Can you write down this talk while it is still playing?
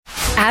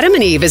Adam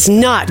and Eve is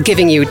not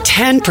giving you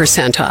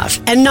 10% off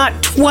and not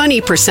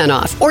 20%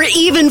 off or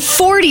even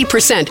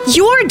 40%.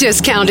 Your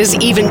discount is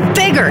even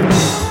bigger.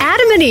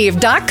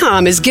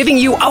 AdamandEve.com is giving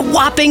you a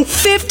whopping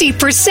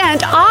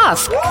 50%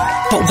 off.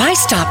 But why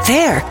stop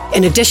there?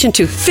 In addition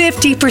to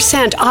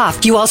 50%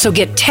 off, you also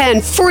get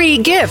 10 free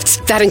gifts.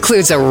 That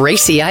includes a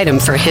racy item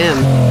for him,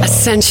 a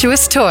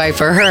sensuous toy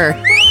for her,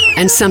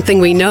 and something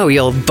we know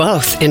you'll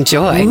both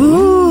enjoy.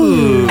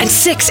 Ooh. And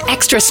 6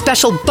 extra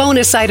special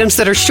bonus items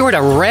that are sure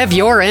to rev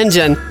your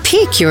engine,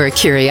 pique your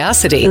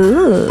curiosity,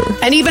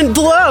 and even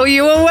blow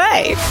you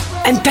away.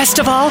 And best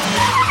of all,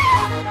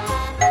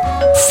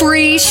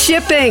 free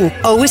shipping,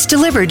 always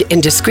delivered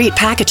in discreet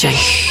packaging.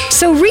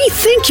 So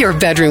rethink your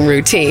bedroom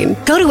routine.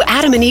 Go to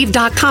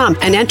adamandeve.com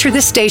and enter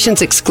the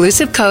station's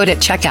exclusive code at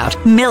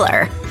checkout,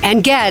 Miller,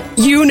 and get,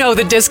 you know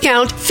the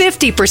discount,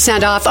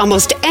 50% off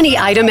almost any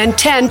item and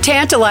 10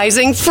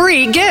 tantalizing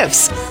free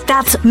gifts.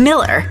 That's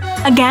Miller.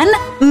 Again,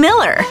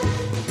 Miller.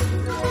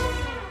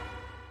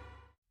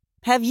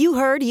 Have you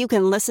heard you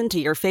can listen to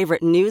your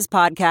favorite news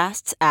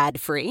podcasts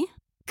ad-free?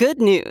 Good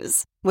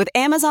news. With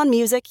Amazon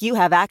Music, you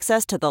have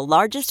access to the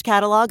largest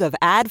catalog of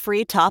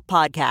ad-free top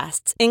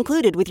podcasts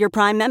included with your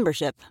Prime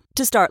membership.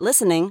 To start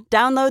listening,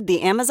 download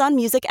the Amazon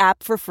Music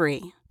app for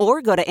free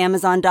or go to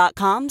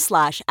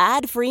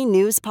amazon.com/ad-free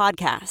news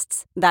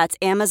podcasts. That's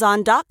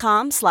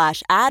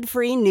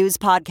amazon.com/ad-free news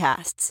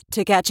podcasts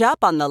to catch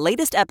up on the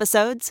latest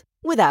episodes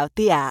without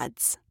the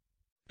ads.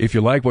 If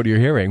you like what you're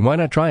hearing, why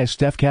not try a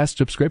StephCast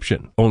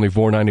subscription? Only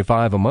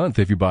 $4.95 a month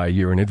if you buy a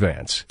year in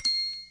advance.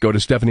 Go to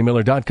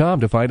StephanieMiller.com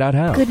to find out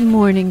how. Good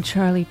morning,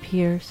 Charlie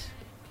Pierce.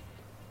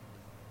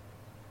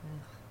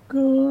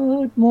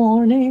 Good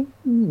morning,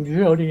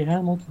 Jody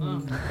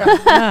Hamilton.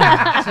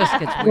 It just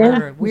gets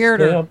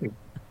weirder.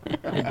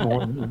 Good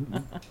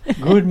morning.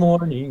 Good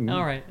morning.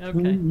 All right.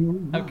 Okay.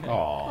 Okay.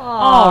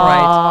 All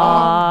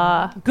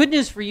right. Good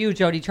news for you,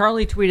 Jody.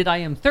 Charlie tweeted, "I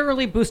am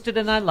thoroughly boosted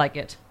and I like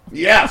it."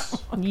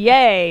 Yes.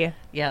 Yay.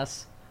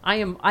 Yes.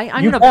 I'm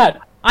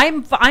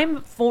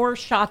I'm 4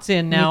 shots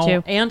in now. Me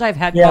too. And I've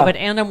had COVID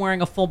and I'm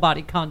wearing a full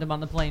body condom on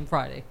the plane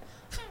Friday.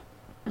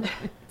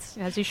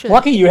 As you should.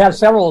 Lucky you have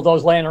several of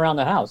those laying around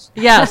the house.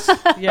 Yes.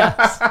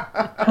 Yes.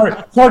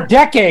 For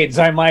decades,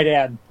 I might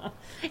add.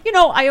 You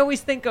know, I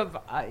always think of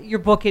your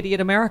book, Idiot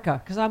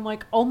America, because I'm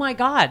like, oh my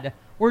God,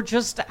 we're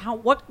just,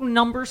 what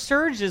number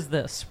surge is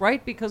this,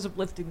 right? Because of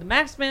lifting the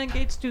mask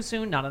mandates too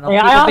soon, not enough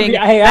people being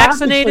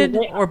vaccinated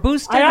or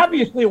boosted. I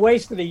obviously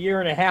wasted a year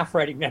and a half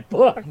writing that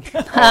book.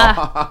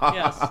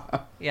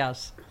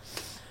 Yes.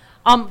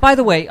 By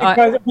the way.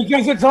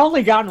 Because it's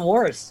only gotten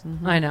worse.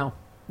 I know.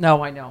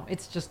 No, I know.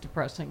 It's just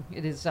depressing.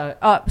 It is. So,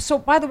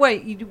 by the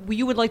way,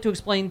 you would like to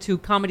explain to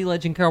comedy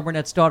legend Carol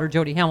Burnett's daughter,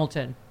 Jody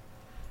Hamilton.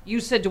 You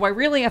said, do I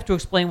really have to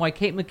explain why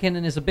Kate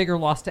McKinnon is a bigger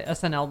loss to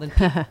SNL than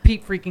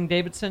Pete freaking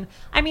Davidson?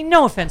 I mean,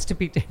 no offense to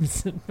Pete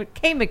Davidson, but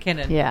Kate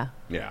McKinnon. Yeah.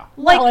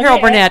 Like Carol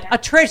Burnett, a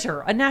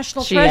treasure, a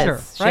national treasure.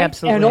 Is. Right? She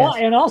absolutely is.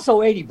 And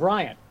also Adie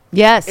Bryant.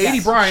 Yes.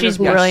 Adie Bryant. She's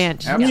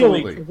brilliant.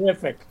 Absolutely. Really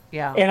terrific.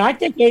 Yeah. And I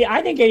think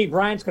Adie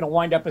Bryant's going to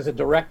wind up as a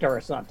director or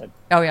something.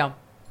 Oh, yeah.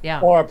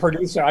 Yeah. Or a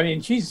producer. I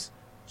mean, she's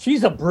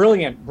a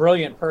brilliant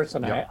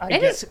person. Yeah.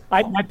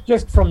 Not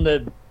just from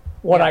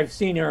what I've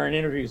seen her in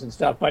interviews and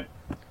stuff, but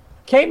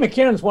Kate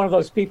McKinnon's one of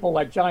those people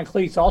like John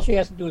Cleese. All she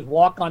has to do is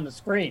walk on the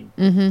screen,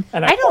 and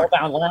I fall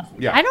down laughing.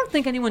 Yeah. I don't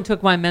think anyone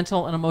took my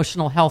mental and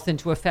emotional health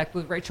into effect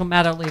with Rachel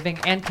Maddow leaving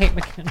and Kate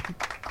McKinnon.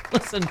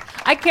 Listen,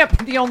 I can't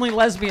be the only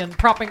lesbian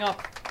propping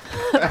up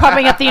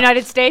the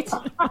United States.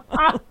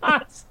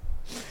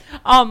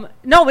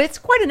 No, it's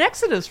quite an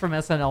exodus from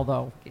SNL,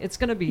 though. It's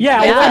going to be. We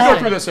go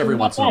through this every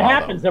once in a while.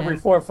 That happens every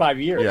 4 or 5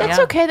 years. That's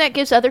okay. That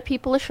gives other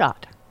people a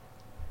shot.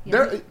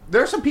 There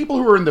are some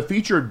people who are in the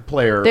featured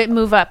player that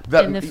move up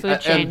in the food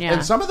chain,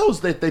 and some of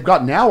those that they've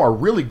got now are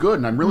really good,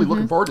 and I'm really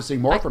looking forward to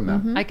seeing more from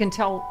them. I can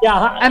tell.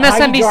 Yeah,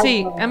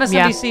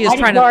 MSNBC is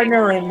trying to.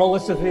 Gardner and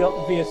Melissa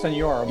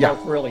Villasenor are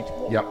both really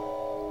cool. Yep.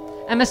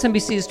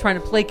 MSNBC is trying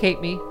to placate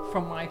me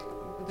from my.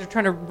 They're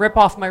trying to rip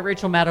off my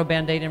Rachel Maddow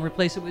Band-Aid and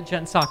replace it with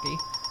Jen Psaki.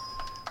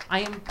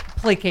 I am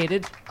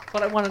placated,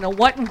 but I want to know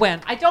what and when.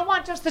 I don't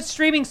want just the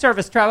streaming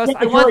service, Travis.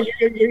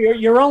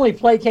 You're only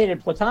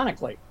placated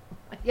platonically.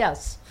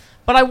 Yes.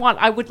 But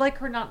I would like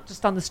her not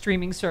just on the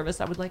streaming service.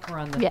 I would like her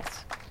on the.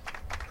 Yes.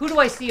 Who do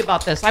I see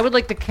about this? I would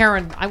like to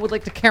Karen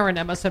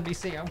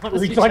MSNBC. I want to see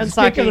Would you like to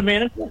speak to the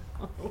manager?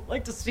 I would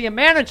like to see a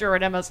manager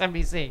at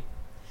MSNBC.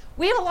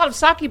 We have a lot of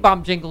Psaki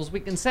Bomb jingles we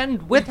can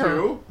send with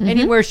her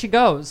anywhere she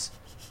goes.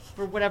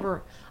 For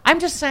whatever. I'm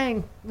just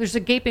saying, there's a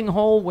gaping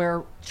hole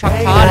where Chuck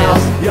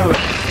Todd is.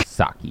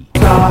 Psaki.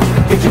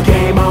 Get your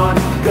game on,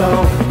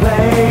 go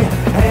play.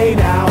 Hey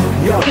now,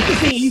 yo. This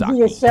is the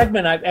easiest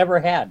segment I've ever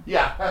had.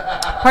 Yeah.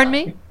 Pardon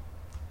me?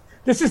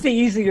 This is the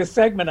easiest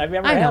segment I've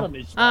ever had on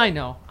this show. I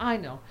know.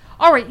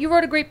 All right, you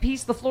wrote a great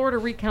piece. The Florida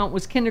recount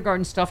was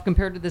kindergarten stuff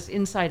compared to this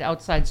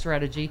inside-outside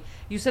strategy.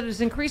 You said it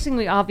is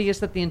increasingly obvious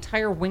that the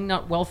entire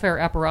wingnut welfare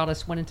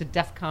apparatus went into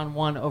DEFCON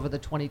 1 over the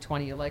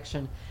 2020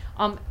 election.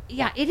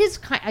 Yeah, it is,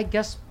 I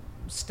guess,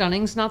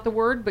 stunning's not the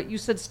word, but you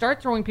said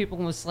start throwing people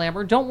in the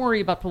slammer. Don't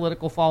worry about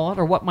political fallout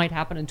or what might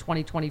happen in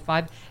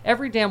 2025.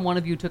 Every damn one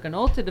of you took an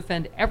oath to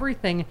defend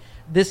everything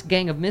this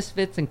gang of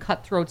misfits and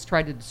cutthroats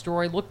tried to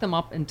destroy. Look them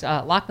up and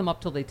lock them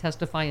up till they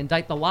testify.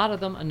 Indict the lot of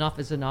them. Enough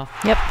is enough.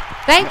 Yep.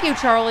 Thank you,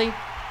 Charlie.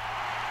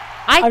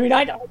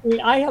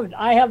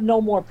 I have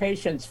no more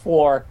patience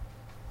for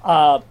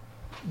a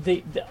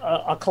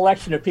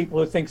collection of people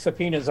who think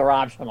subpoenas are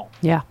optional.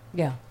 Yeah.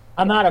 Yeah.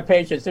 I'm out of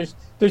patience.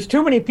 There's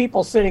too many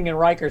people sitting in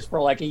Rikers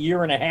for like a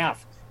year and a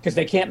half because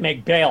they can't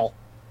make bail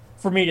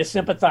for me to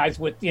sympathize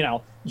with,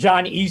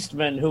 John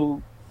Eastman,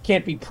 who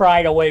can't be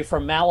pried away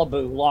from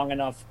Malibu long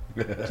enough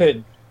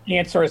to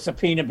answer a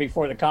subpoena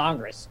before the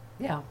Congress.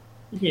 Yeah.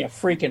 Give me a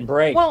freaking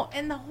break. Well,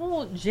 and the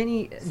whole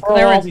Ginny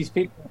all these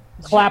people,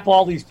 clap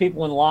all these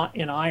people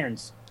in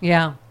irons.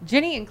 Yeah.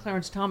 Ginny and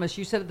Clarence Thomas,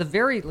 you said at the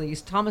very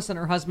least, Thomas and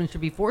her husband should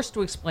be forced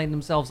to explain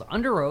themselves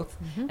under oath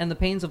and the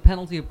pains of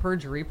penalty of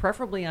perjury,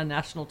 preferably on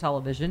national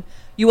television.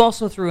 You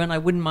also threw in, I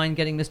wouldn't mind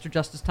getting Mr.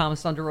 Justice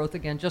Thomas under oath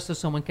again, just so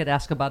someone could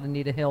ask about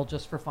Anita Hill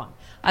just for fun.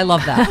 I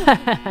love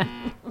that.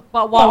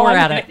 But while we're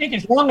at it. I think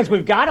as long as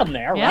we've got them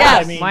there,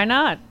 Yes, right? why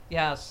not?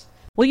 Yes.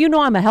 Well, you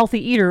know I'm a healthy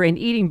eater, and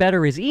eating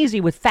better is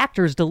easy with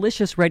Factor's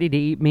delicious,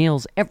 ready-to-eat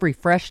meals. Every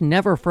fresh,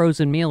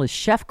 never-frozen meal is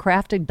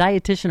chef-crafted,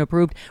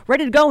 dietitian-approved,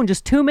 ready to go in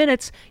just 2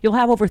 minutes. You'll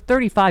have over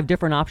 35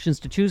 different options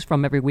to choose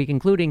from every week,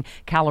 including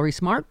Calorie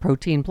Smart,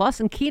 Protein Plus,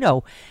 and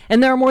Keto.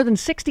 And there are more than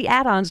 60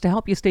 add-ons to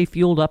help you stay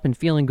fueled up and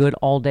feeling good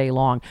all day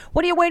long.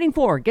 What are you waiting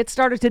for? Get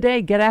started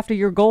today. Get after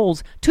your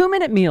goals.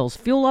 2-minute meals.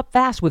 Fuel up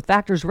fast with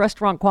Factor's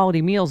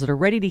restaurant-quality meals that are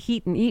ready to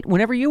heat and eat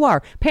whenever you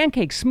are.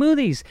 Pancakes,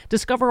 smoothies.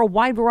 Discover a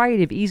wide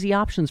variety of easy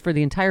options for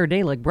the entire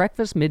day, like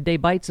breakfast, midday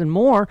bites, and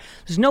more.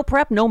 There's no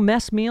prep, no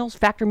mess meals.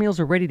 Factor meals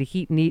are ready to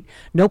heat and eat.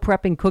 No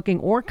prepping, cooking,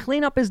 or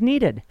cleanup is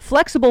needed.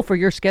 Flexible for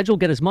your schedule.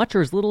 Get as much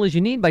or as little as you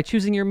need by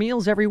choosing your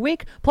meals every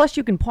week. Plus,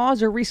 you can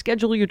pause or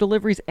reschedule your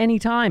deliveries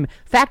anytime.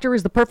 Factor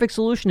is the perfect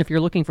solution if you're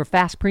looking for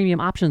fast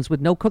premium options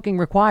with no cooking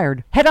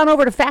required. Head on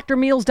over to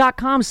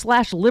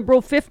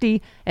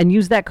factormeals.com/liberal50 and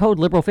use that code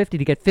liberal50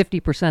 to get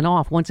 50%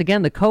 off. Once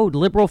again, the code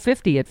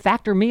liberal50 at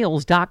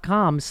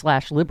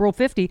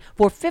factormeals.com/liberal50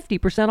 for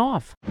 50% off.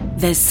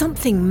 There's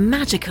something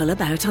magical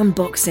about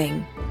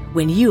unboxing.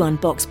 When you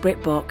unbox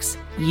BritBox,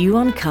 you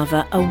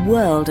uncover a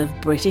world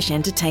of British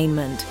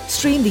entertainment.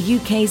 Stream the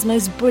UK's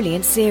most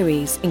brilliant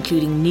series,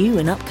 including new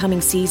and upcoming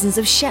seasons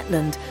of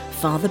Shetland,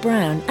 Father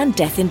Brown, and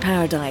Death in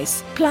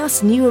Paradise.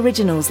 Plus new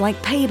originals like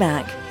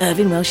Payback,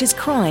 Irving Welsh's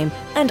Crime,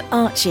 and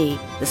Archie,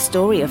 the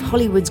story of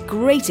Hollywood's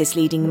greatest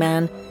leading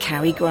man,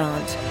 Cary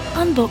Grant.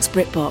 Unbox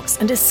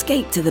BritBox and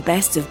escape to the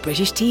best of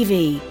British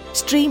TV.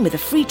 Stream with a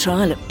free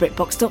trial at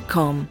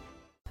BritBox.com.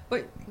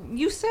 But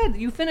you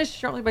finished,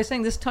 Charlie, by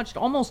saying this touched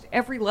almost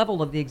every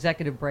level of the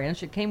executive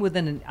branch. It came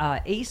within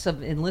an ace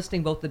of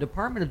enlisting both the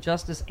Department of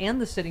Justice and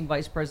the sitting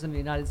Vice President of the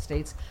United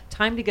States.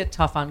 Time to get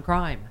tough on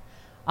crime.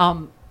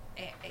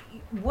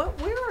 Where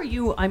are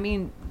you? I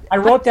mean, I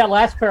wrote that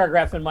last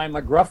paragraph in my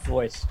McGruff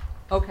voice.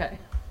 Okay.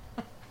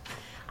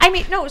 I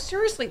mean, no,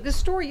 seriously, this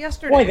story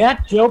yesterday. Boy,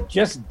 that joke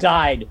just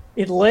died.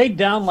 It laid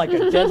down like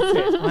a dead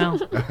fish.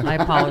 Well, I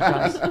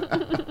apologize.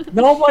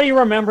 Nobody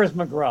remembers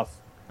McGruff.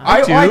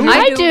 I do.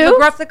 I do.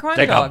 McGruff the crime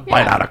Take dog. a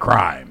bite out of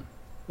crime.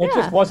 It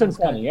just wasn't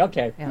funny.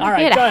 Okay. Yeah. All right.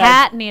 He had go a ahead.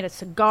 hat and he had a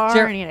cigar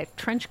Sure. and he had a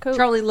trench coat.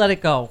 Charlie, let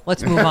it go.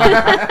 Let's move on.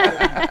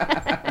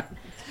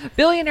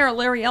 Billionaire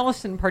Larry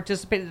Ellison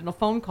participated in a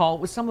phone call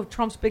with some of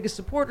Trump's biggest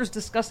supporters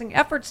discussing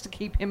efforts to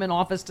keep him in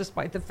office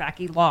despite the fact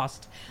he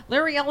lost.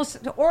 Larry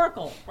Ellison,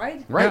 Oracle,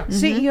 right? Right.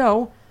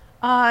 CEO,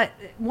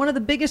 one of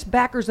the biggest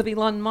backers of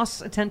Elon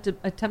Musk's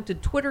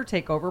attempted Twitter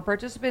takeover,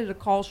 participated in a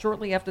call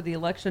shortly after the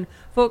election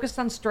focused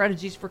on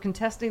strategies for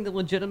contesting the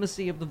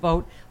legitimacy of the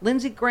vote.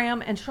 Lindsey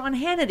Graham and Sean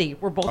Hannity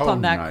were both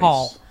on that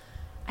call.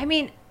 I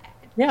mean,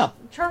 yeah,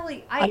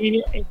 Charlie, I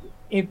mean,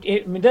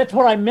 that's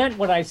what I meant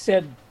when I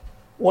said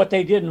what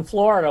they did in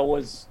Florida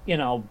was,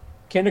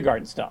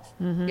 kindergarten stuff.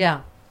 Mm-hmm.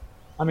 Yeah.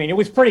 I mean, it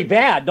was pretty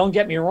bad, don't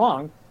get me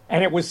wrong.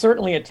 And it was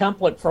certainly a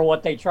template for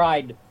what they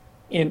tried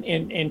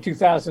in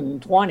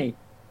 2020.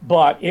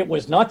 But it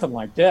was nothing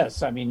like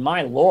this. I mean,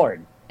 my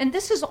Lord. And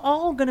this is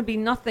all going to be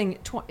nothing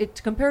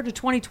compared to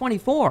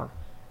 2024,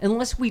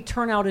 unless we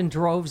turn out in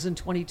droves in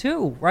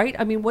 22, right?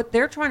 I mean, what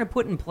they're trying to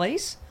put in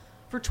place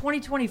for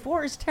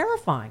 2024 is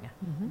terrifying.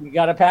 Mm-hmm. You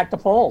got to pack the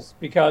polls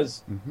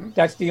because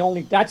that's the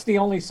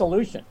only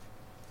solution.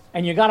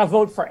 And you got to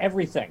vote for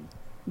everything.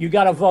 You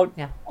got to vote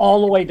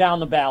all the way down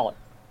the ballot.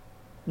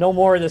 No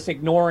more of this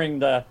ignoring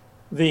the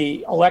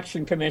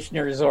election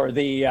commissioners or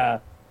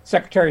the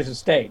secretaries of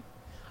state.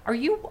 Are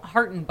you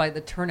heartened by the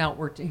turnout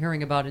we're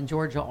hearing about in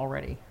Georgia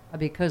already?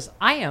 Because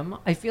I am.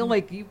 I feel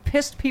like you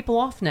pissed people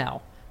off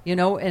now,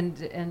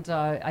 and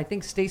I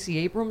think Stacey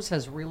Abrams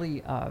has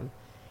really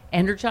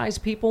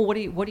energized people. What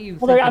do you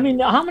think? Well, I mean,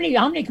 how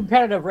many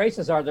competitive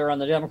races are there on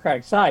the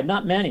Democratic side?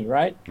 Not many,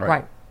 right?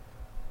 Right.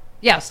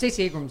 Yeah,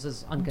 Stacey Abrams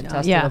is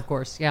uncontested, of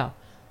course. Yeah.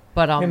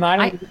 But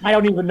I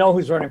don't even know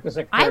who's running for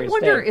Secretary I of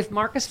wonder State. if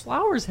Marcus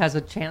Flowers has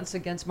a chance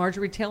against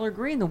Marjorie Taylor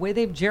Greene. The way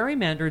they've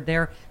gerrymandered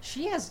there,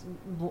 she has,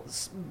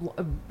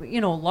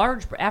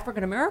 large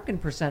African American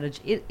percentage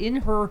in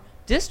her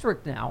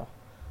district now.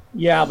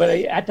 Yeah, but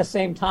at the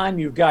same time,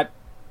 you've got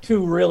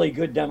two really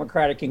good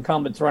Democratic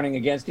incumbents running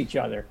against each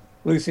other.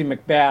 Lucy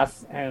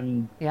McBath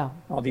and the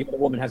other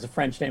woman has a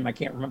French name. I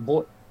can't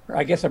remember.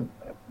 I guess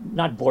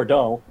not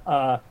Bordeaux.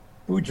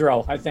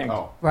 Boudreaux, I think.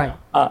 Oh, right.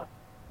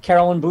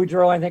 Carolyn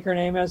Boudreaux, I think her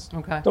name is.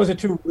 Okay. Those are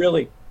two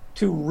really,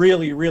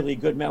 really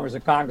good members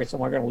of Congress,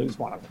 and we're going to lose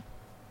one of them.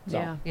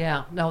 So.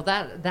 Yeah. No,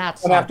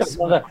 that's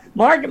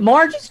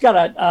Marge has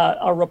got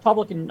a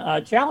Republican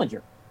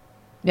challenger.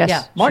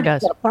 Yes, Marge she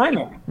does. has got a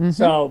primary.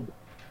 So,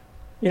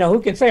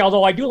 who can say?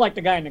 Although I do like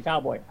the guy in the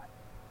cowboy hat.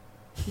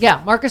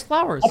 Yeah, Marcus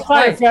Flowers.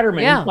 Outside of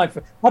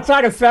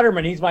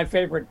Fetterman, he's my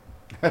favorite.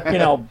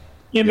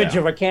 Image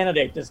of a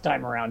candidate this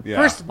time around. Yeah.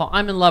 First of all,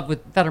 I'm in love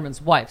with Fetterman's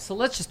wife, so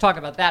let's just talk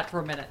about that for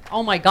a minute.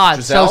 Oh my God,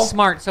 Giselle? So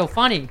smart, so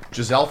funny.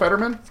 Giselle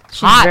Fetterman? She's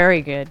hot.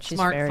 very good. She's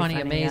smart, very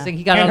funny, amazing. Yeah.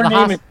 He got out of the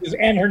hospital.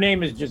 And her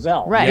name is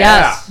Giselle. Right.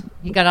 Yes.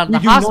 He got out of the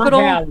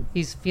hospital.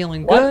 He's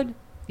feeling What? good.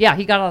 Yeah,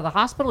 he got out of the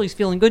hospital. He's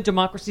feeling good.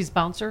 Democracy's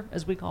bouncer,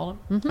 as we call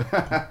him.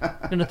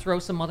 Going to throw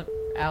some other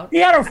out. He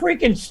had a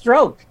freaking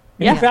stroke.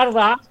 Yeah. He's out of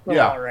the hospital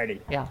already.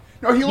 Yeah.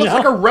 No, he looks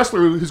like a wrestler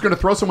who's going to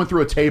throw someone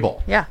through a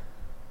table. Yeah.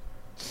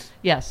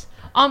 Yes.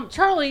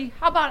 Charlie,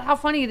 how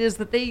funny it is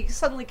that they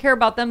suddenly care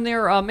about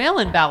their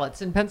mail-in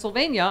ballots in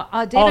Pennsylvania.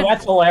 David,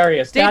 that's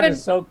hilarious. That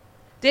is so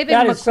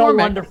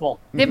wonderful.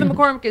 David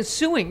McCormick is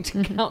suing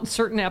to count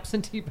certain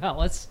absentee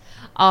ballots.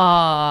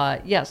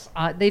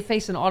 They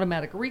face an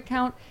automatic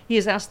recount. He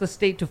has asked the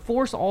state to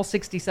force all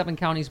 67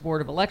 counties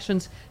Board of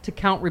Elections to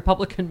count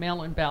Republican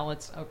mail-in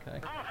ballots.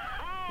 Okay.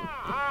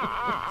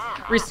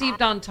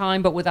 Received on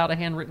time, but without a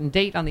handwritten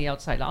date on the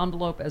outside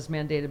envelope, as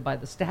mandated by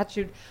the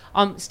statute.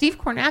 Steve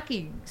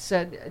Kornacki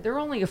said they're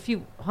only a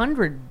few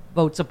hundred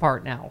votes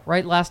apart now,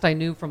 right? Last I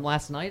knew from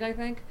last night, I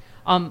think.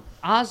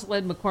 Oz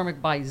led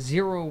McCormick by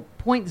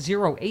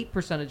 0.08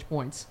 percentage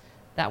points.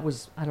 That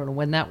was, I don't know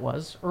when that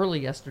was, early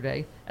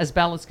yesterday, as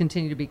ballots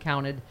continue to be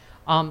counted.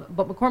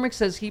 But McCormick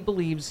says he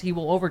believes he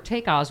will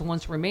overtake Oz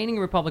once remaining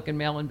Republican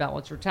mail-in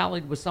ballots are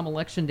tallied with some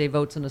Election Day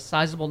votes and a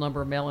sizable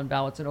number of mail-in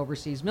ballots and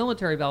overseas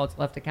military ballots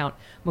left to count.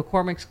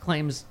 McCormick's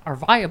claims are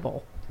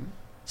viable.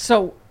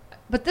 So,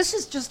 but this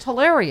is just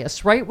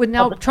hilarious, right? When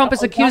now Trump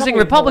is accusing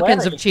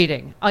Republicans of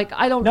cheating. Like,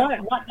 I don't...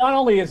 Not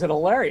only is it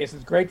hilarious,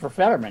 it's great for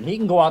Fetterman. He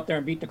can go out there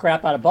and beat the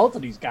crap out of both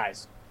of these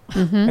guys.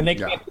 And they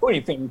can't do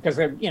anything because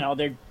they're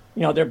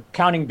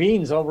counting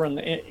beans over in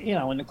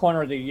the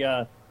corner of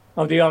the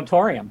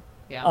auditorium.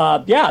 Yeah.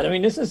 I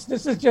mean, this is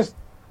just,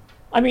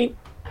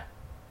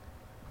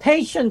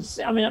 patience.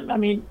 I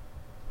mean,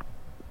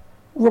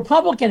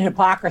 Republican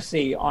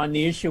hypocrisy on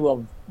the issue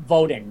of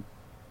voting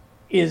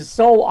is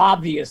so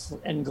obvious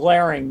and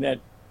glaring that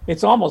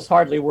it's almost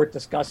hardly worth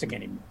discussing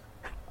anymore.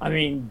 I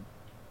mean,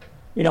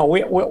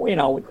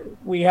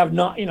 we have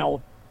not,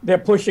 they're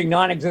pushing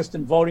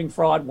non-existent voting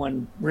fraud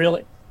when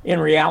really, in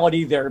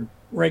reality, they're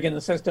rigging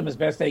the system as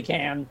best they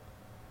can.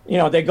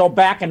 They go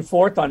back and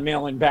forth on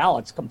mail-in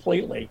ballots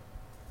completely.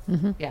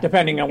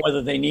 Depending on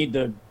whether they need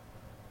to,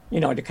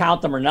 to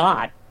count them or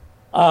not.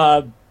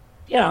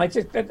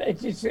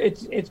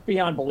 It's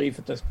beyond belief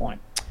at this point.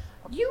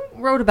 You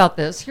wrote about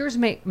this. Here's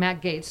Matt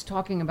Gaetz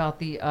talking about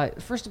the,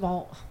 first of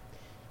all,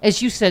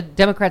 as you said,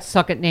 Democrats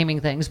suck at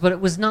naming things, but it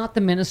was not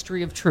the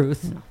Ministry of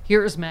Truth.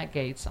 Here's Matt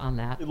Gaetz on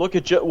that. Look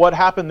at what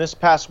happened this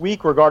past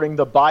week regarding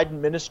the Biden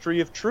Ministry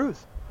of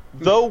Truth.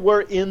 Though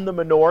we're in the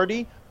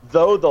minority,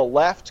 though the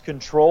left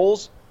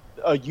controls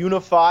a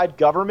unified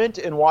government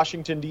in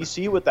Washington,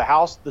 D.C. with the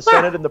House, the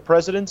Senate, and the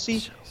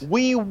presidency,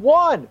 we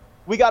won.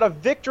 We got a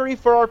victory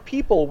for our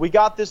people. We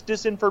got this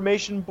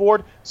disinformation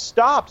board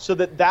stopped so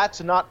that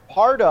that's not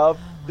part of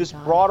this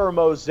broader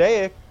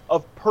mosaic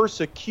of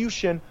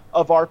persecution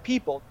of our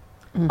people.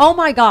 Oh,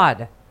 my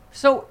God.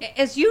 So,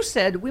 as you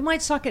said, we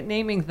might suck at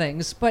naming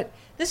things, but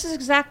this is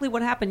exactly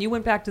what happened. You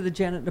went back to the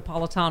Janet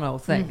Napolitano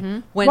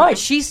thing. When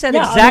she said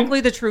exactly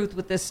the truth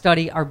with this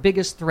study, our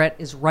biggest threat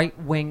is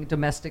right-wing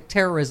domestic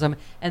terrorism,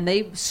 and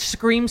they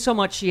screamed so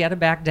much she had to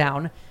back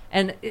down.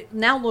 And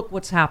now look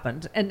what's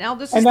happened. And now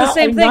this is the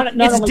same thing.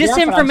 It's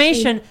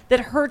disinformation that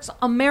hurts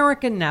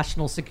American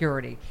national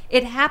security.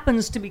 It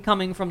happens to be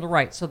coming from the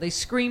right. So they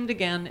screamed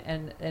again,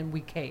 and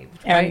we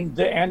caved. Right? And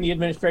the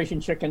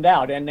administration chickened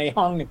out, and they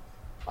hung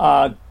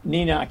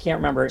Nina, I can't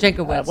remember.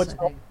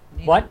 Jankowicz.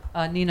 What?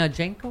 Nina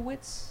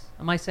Jankowicz?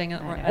 Am I saying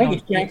it right? I think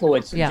it's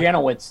Jankowicz. Yeah.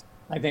 Janowitz,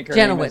 I think.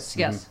 Janowitz,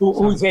 yes.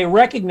 Who's a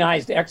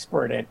recognized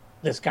expert at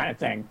this kind of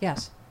thing.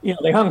 Yes.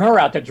 They hung her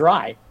out to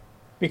dry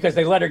because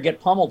they let her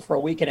get pummeled for a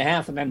week and a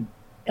half and then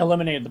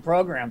eliminated the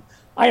program.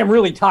 I am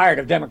really tired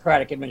of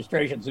Democratic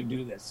administrations who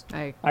do this.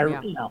 The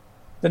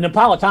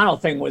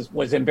Napolitano thing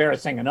was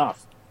embarrassing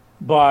enough.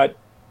 But,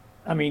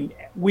 I mean,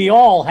 we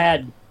all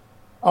had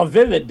a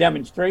vivid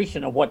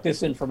demonstration of what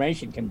this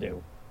information can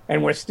do.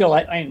 and we're still,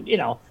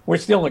 we're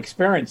still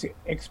experiencing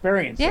it.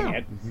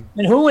 Mm-hmm.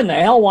 And who in the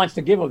hell wants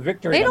to give a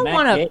victory? They to don't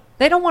want Matt to. Gaetz?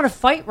 They don't want to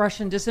fight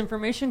Russian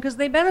disinformation because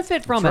they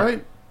benefit from That's it.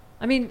 right.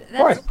 I mean,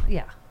 course.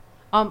 yeah.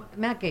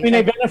 Matt Gaetz. I mean,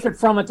 they benefit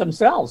from it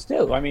themselves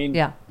too. I mean,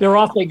 Yeah. they're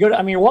awfully good.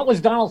 I mean, what was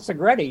Donald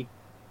Segretti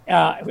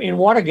in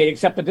Watergate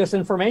except a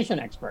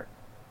disinformation expert?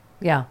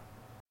 Yeah.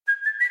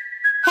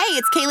 Hey,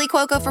 it's Kaylee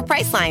Cuoco for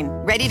Priceline.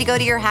 Ready to go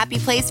to your happy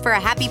place for a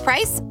happy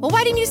price? Well,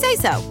 why didn't you say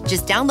so?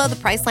 Just download the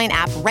Priceline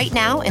app right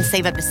now and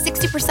save up to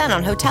 60%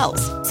 on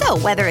hotels. So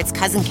whether it's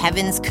Cousin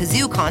Kevin's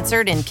Kazoo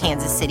Concert in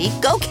Kansas City,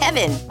 go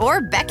Kevin,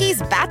 or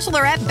Becky's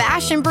Bachelorette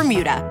Bash in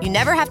Bermuda, you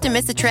never have to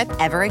miss a trip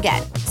ever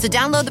again. So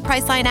download the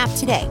Priceline app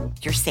today.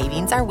 Your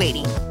savings are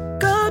waiting.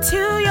 Go to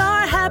your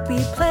happy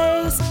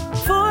place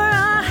for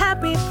a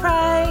happy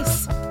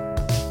price.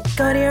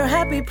 Go to your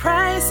happy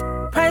price,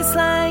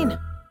 Priceline.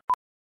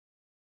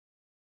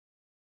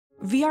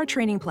 VR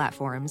training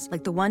platforms,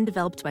 like the one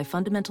developed by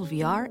Fundamental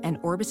VR and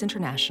Orbis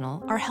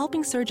International, are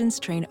helping surgeons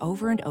train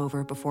over and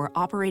over before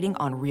operating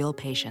on real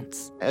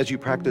patients. As you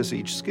practice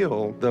each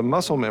skill, the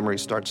muscle memory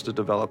starts to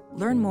develop.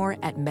 Learn more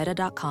at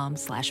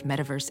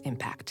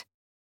meta.com/metaverseimpact.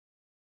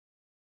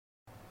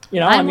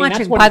 I'm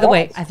watching, by the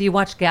way, have you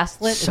watched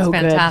Gaslit? So it's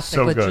good. fantastic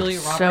So with good. Julia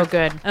Roberts. So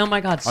good. Oh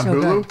my God, so On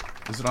Hulu? good.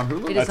 Is it on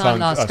Hulu? It is That's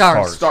on on,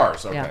 Stars.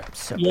 Stars. Okay. Yeah.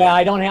 Yeah,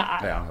 I don't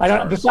have. Yeah, I don't.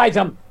 Stars. Besides,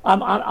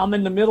 I'm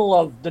in the middle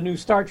of the new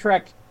Star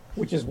Trek,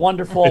 which is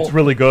wonderful. It's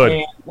really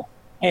good.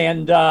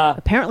 And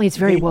apparently, it's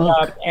very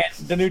woke.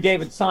 And the new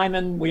David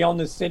Simon, We Own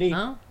This City,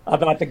 Oh.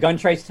 about the gun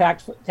trace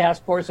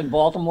task force in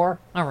Baltimore,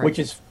 All right. which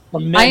is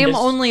tremendous. I am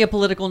only a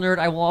political nerd.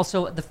 I will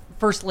also the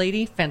First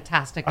Lady,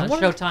 fantastic on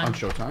Showtime. On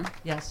Showtime?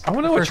 Yes. I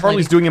want to know what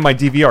Charlie's doing in my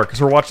DVR because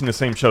we're watching the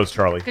same shows,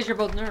 Charlie. Because you're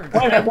both nerds.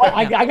 Wait a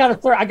minute, I got a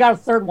third. I got a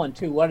third one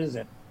too. What is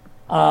it?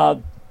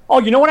 You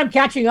know what I'm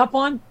catching up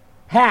on?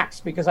 Hacks,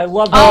 because I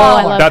love.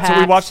 I love That's Hacks.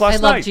 what we watched last I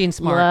love night. Gene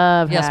Smart.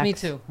 Love yes, Hacks. me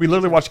too. We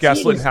literally watched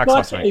Gaslit and Hacks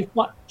last night.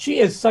 She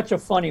is such a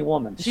funny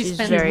woman. She's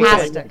very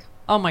fantastic. good.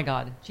 Oh my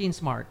God, Gene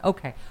Smart.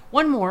 Okay,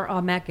 one more.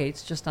 Matt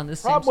Gaetz, just on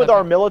this. The problem with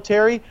our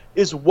military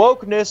is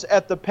wokeness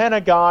at the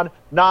Pentagon,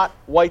 not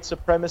white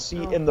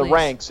supremacy in the please.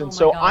 ranks. And Oh, my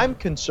so God. I'm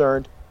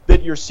concerned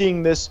that you're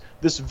seeing this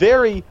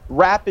very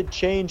rapid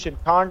change in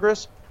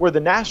Congress where the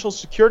national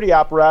security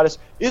apparatus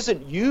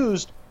isn't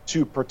used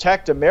to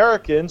protect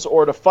Americans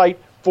or to fight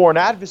foreign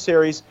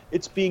adversaries.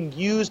 It's being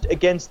used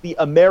against the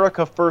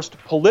America First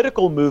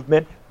political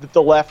movement that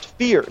the left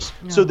fears.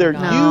 So they're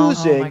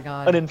using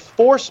an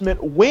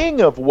enforcement wing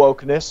of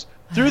wokeness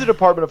through the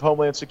Department of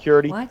Homeland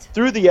Security,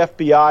 through the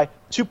FBI,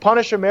 to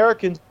punish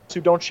Americans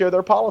who don't share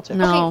their politics.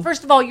 Okay,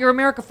 first of all, your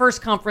America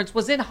First conference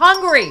was in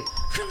Hungary.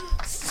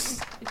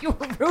 You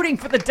were rooting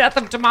for the death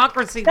of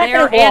democracy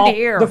there and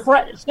here.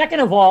 Second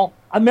of all,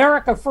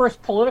 America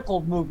First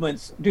political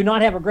movements do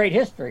not have a great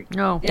history.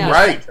 No. in this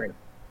Right. country.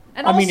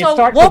 And I mean, it also,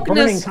 starts with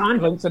burning wokeness.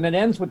 convents and it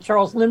ends with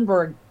Charles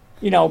Lindbergh,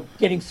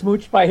 getting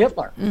smooched by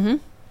Hitler. Mm-hmm.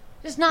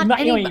 There's not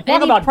You any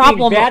talk about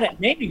problem. being bad at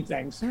naming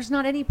things. There's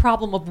not any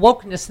problem of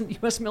wokeness in the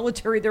U.S.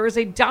 military. There is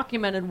a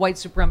documented white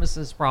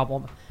supremacist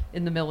problem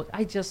in the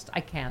military.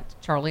 I can't,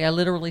 Charlie. I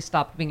literally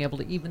stopped being able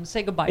to even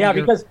say goodbye. Yeah, to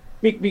your-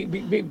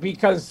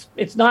 because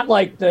it's not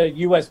like the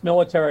U.S.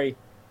 military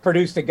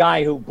produced a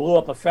guy who blew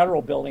up a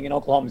federal building in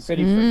Oklahoma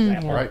City, for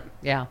example. yeah. Right.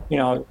 Yeah.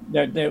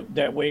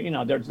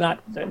 There's not.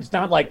 It's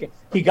not like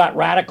he got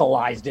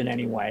radicalized in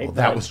any way. Well,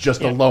 that was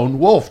just a lone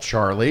wolf,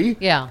 Charlie.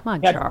 Yeah. Come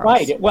on, That's Charles.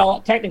 right.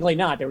 Well, technically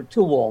not. There were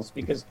two wolves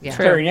because Yeah.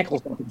 Terry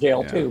Nichols went to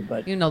jail too.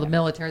 But You know, the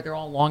military, they're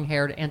all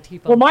long-haired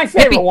Antifa. well, my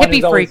favorite one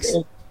hippie is freaks.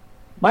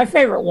 my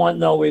favorite one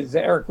though is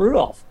Eric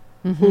Rudolph,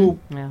 who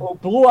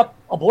blew up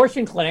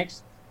abortion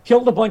clinics,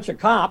 killed a bunch of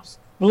cops,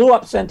 blew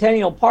up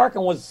Centennial Park,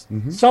 and was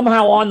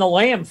somehow on the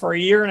lam for a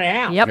year and a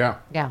half. Yep. Yeah.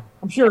 Yeah.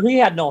 I'm sure he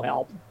had no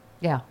help.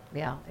 Yeah.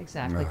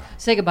 Exactly.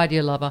 Say goodbye,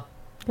 dear lover.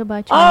 Goodbye,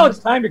 Oh, Charlie. it's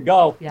time to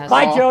go. Yes.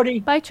 Bye, Aw. Jody.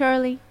 Bye,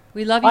 Charlie.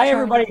 We love you, Bye, Charlie.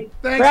 everybody.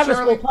 Thanks, Travis,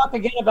 Charlie. we'll talk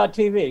again about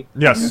TV.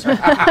 Yes. Bye,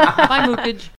 Mookage.